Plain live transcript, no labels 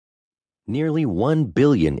Nearly 1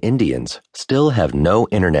 billion Indians still have no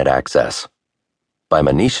internet access. By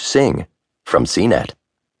Manish Singh from CNET.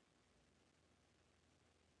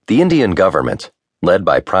 The Indian government, led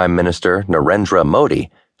by Prime Minister Narendra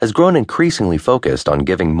Modi, has grown increasingly focused on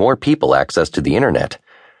giving more people access to the internet,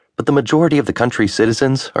 but the majority of the country's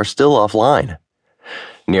citizens are still offline.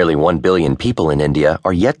 Nearly 1 billion people in India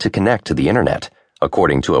are yet to connect to the internet,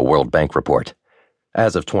 according to a World Bank report.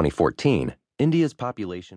 As of 2014, India's population